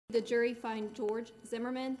The jury finds George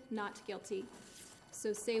Zimmerman not guilty.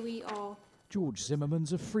 So say we all. George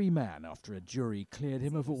Zimmerman's a free man after a jury cleared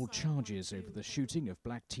him of all charges over the shooting of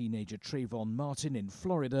black teenager Trayvon Martin in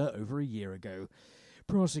Florida over a year ago.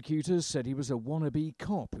 Prosecutors said he was a wannabe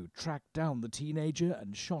cop who tracked down the teenager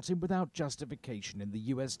and shot him without justification in the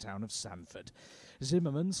U.S. town of Sanford.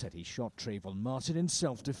 Zimmerman said he shot Trayvon Martin in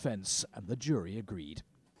self-defense, and the jury agreed.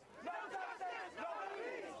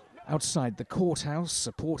 Outside the courthouse,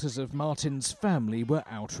 supporters of Martin's family were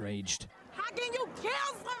outraged. How can you kill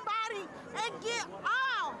somebody and get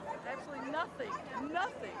off? Actually,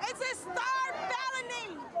 nothing. It's a star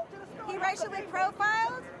felony. He racially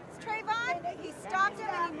profiled Trayvon, he stopped him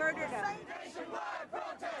and he murdered him.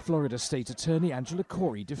 Florida State Attorney Angela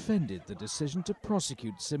Corey defended the decision to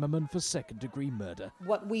prosecute Zimmerman for second-degree murder.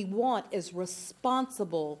 What we want is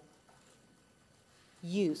responsible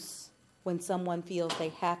use when someone feels they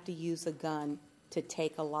have to use a gun to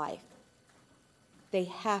take a life. They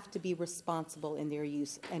have to be responsible in their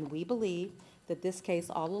use, and we believe that this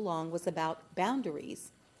case all along was about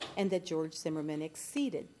boundaries and that George Zimmerman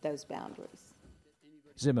exceeded those boundaries.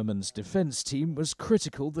 Zimmerman's defense team was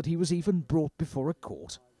critical that he was even brought before a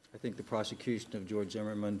court. I think the prosecution of George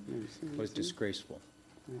Zimmerman was disgraceful.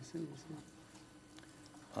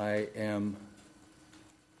 I am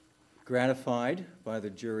gratified by the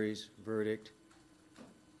jury's verdict,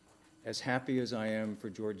 as happy as I am for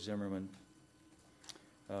George Zimmerman.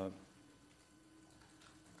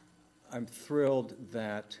 I'm thrilled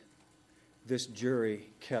that this jury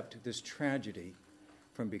kept this tragedy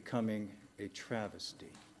from becoming a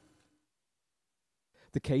travesty.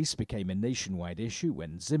 The case became a nationwide issue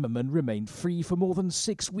when Zimmerman remained free for more than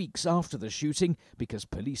 6 weeks after the shooting because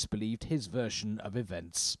police believed his version of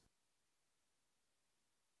events.